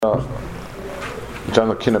John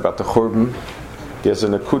Lekin about the Churban. There's a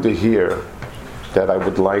Nakuda here that I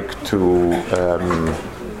would like to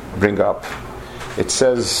bring up. It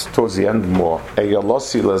says towards the end more,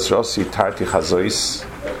 Eyalosi lezrosi tarti chazois,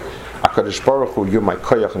 HaKadosh Baruch Hu, you're my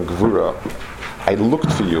koyach and gvura. I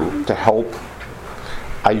looked for you to help.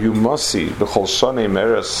 Ayumasi b'chol shonei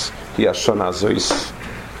meres hi hashon hazois.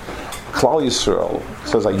 Klal Yisrael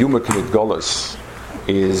says Ayuma Kinit Golas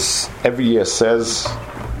is every year says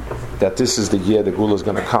that this is the year the Gula is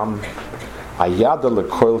going to come. Ayada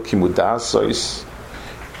lekoil kimudasois.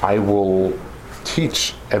 I will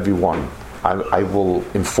teach everyone. I will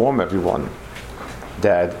inform everyone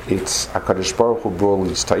that it's HaKadosh Baruch Hu b'ol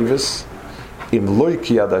yistayvis im loy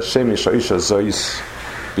ki yad Hashem yishayisha zois,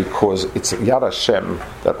 because it's Yad Hashem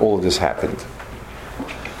that all of this happened.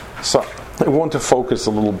 So I want to focus a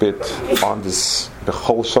little bit on this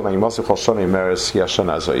b'chol shonei masich b'chol shonei meres hi hashon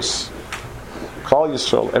hazois. Klal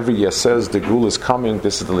Yisrael every year says the Gula is coming.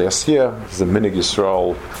 This is the last year. This is the Minig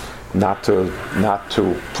Yisrael not to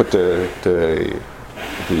put the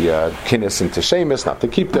kinnis into shemis, not to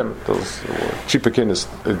keep them. Those cheaper kinnis,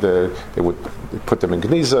 they would put them in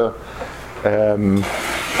gniza.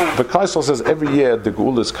 But Klal Yisrael says every year the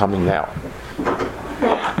Gula is coming now.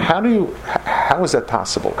 How is that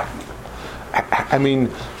possible? I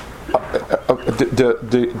mean, a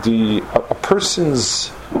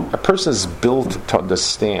person's built to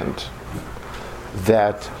understand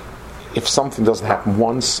that if something doesn't happen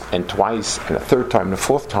once and twice and a third time and a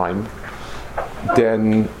fourth time,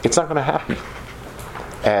 then it's not going to happen.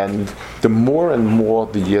 And the more and more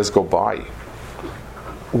the years go by,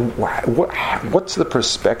 what's the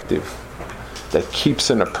perspective that keeps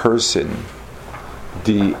in a person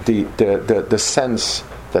the sense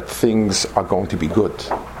that things are going to be good?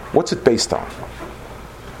 What's it based on?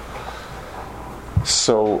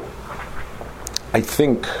 So I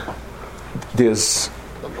think let's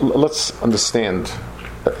understand,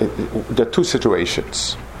 there are two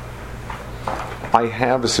situations. I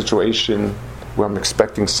have a situation where I'm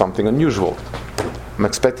expecting something unusual. I'm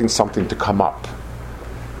expecting something to come up,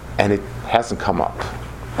 and it hasn't come up.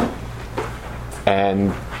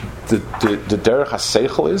 And the derech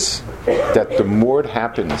haseichel is that the more it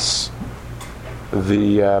happens,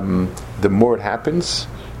 the more it happens,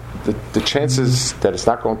 the chances that it's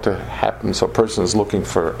not going to happen, so a person is looking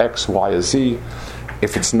for X, Y, or Z,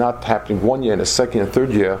 if it's not happening 1 year and a second and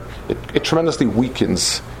third year, it tremendously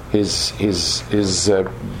weakens his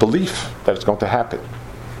belief that it's going to happen.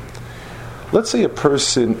 Let's say a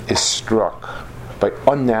person is struck by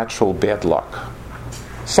unnatural bad luck.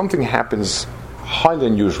 Something happens highly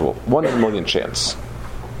unusual, 1 in a million chance.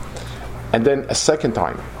 And then a second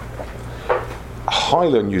time,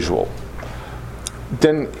 highly unusual.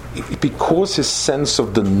 Then, because his sense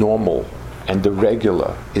of the normal and the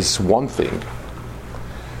regular is one thing,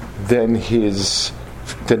 then it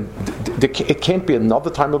can't be another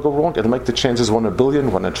time it'll go wrong. It'll make the chances 1 in a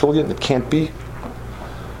billion, 1 in a trillion. It can't be.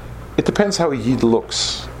 It depends how a yid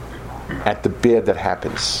looks at the bad that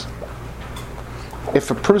happens. If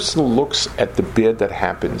a person looks at the bad that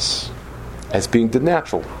happens as being the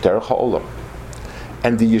natural, derech ha'olam,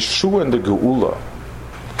 and the Yeshua and the Geula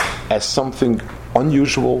as something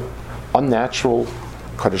unusual, unnatural,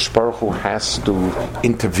 Kadosh Baruch Hu has to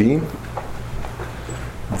intervene,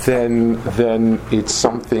 then it's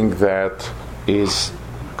something that is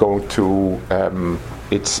going to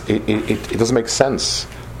it doesn't make sense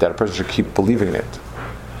that a person should keep believing in it.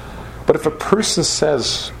 But if a person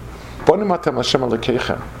says, "B'nim atem Hashem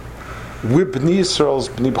Elokeichem, we're Bnei Yisrael's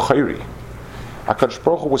Bnei B'chayri. HaKadosh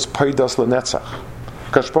Baruch Hu was paid us lenetzach.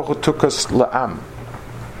 HaKadosh Baruch Hu took us la'am.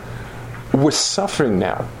 We're suffering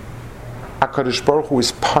now. HaKadosh Baruch Hu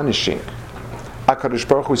is punishing. HaKadosh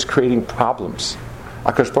Baruch Hu is creating problems.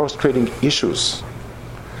 HaKadosh Baruch Hu is creating issues."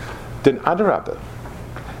 Then Adarabah,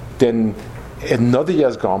 then another year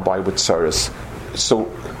has gone by with Saras, so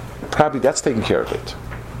probably that's taking care of it.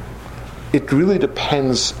 It really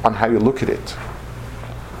depends on how you look at it.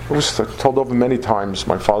 I was told over many times,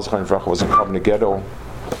 my father's Chaim Vracha was in Kovna Ghetto,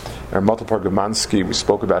 and Motel Pargamansky, we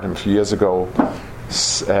spoke about him a few years ago,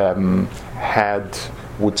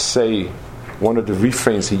 would say, one of the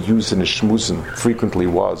refrains he used in his shmuzin frequently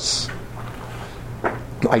was,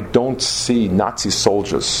 "I don't see Nazi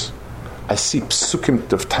soldiers, I see psukim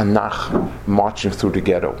of Tanakh marching through the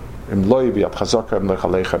ghetto."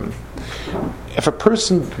 If a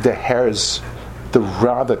person deheres the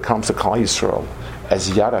ra that comes to Klal Yisrael as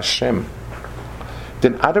Yad Hashem,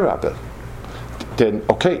 then Adarabah, then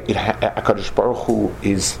okay, HaKadosh Baruch Hu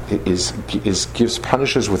gives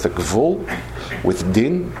punishes with a gvul, with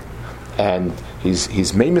din, and He's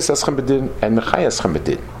Meimis Eschem Bedin and Mechai Eschem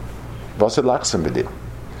Bedin. Vased Lachsem Bedin.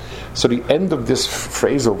 So the end of this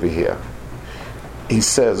phrase over here, he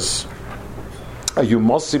says, "You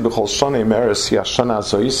must see b'chol shana imeres yashana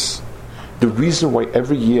azois." The reason why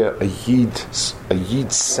every year a yid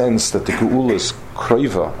sense that the Geulah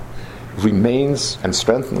Kreva remains and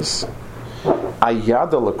strengthens.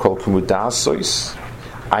 Ayada l'kol k'mudasois.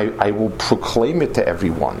 I will proclaim it to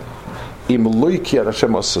everyone. Im lo yikiyad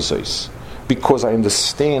Hashem asazois. Because I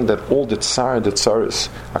understand that all the tzaris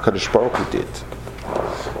HaKadosh Baruch Hu did.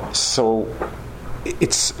 So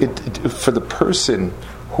it's for the person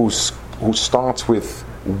who starts with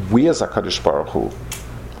where's HaKadosh Baruch Hu,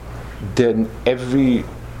 then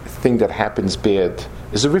everything that happens bad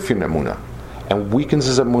is a rifin emunah, and weakens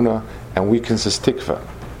his emunah and weakens his tikva.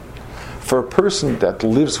 For a person that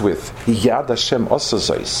lives with Yad Hashem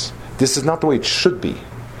Osazais, this is not the way it should be.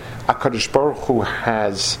 HaKadosh Baruch Hu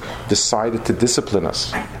has decided to discipline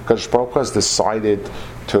us. HaKadosh Baruch Hu has decided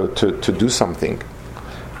to do something.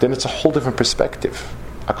 Then it's a whole different perspective.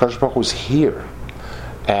 HaKadosh Baruch Hu is here.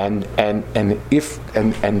 And the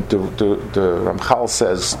Ramchal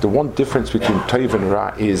says the one difference between Toiv and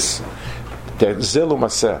Ra is they're Zelu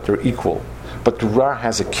Maseh, they're equal. But Ra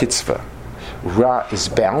has a kitzvah. Ra is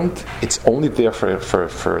bound, it's only there for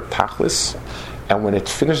Tachlis, and when it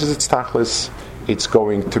finishes its Tachlis, it's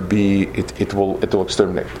going to be, it will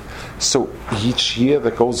exterminate. So each year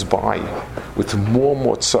that goes by with more and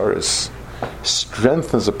more tzaras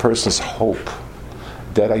strengthens a person's hope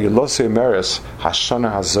that Ayulose Emeres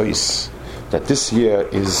Hashana Hazois, that this year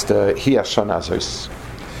is the Hi Hashana Hazois.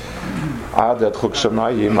 Adat Chuk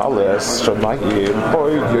Shamayim Ales Shamayim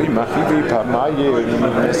Oy Yoy Machivi Pamayim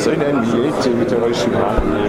Esenen Yetzim Teroy Shimayim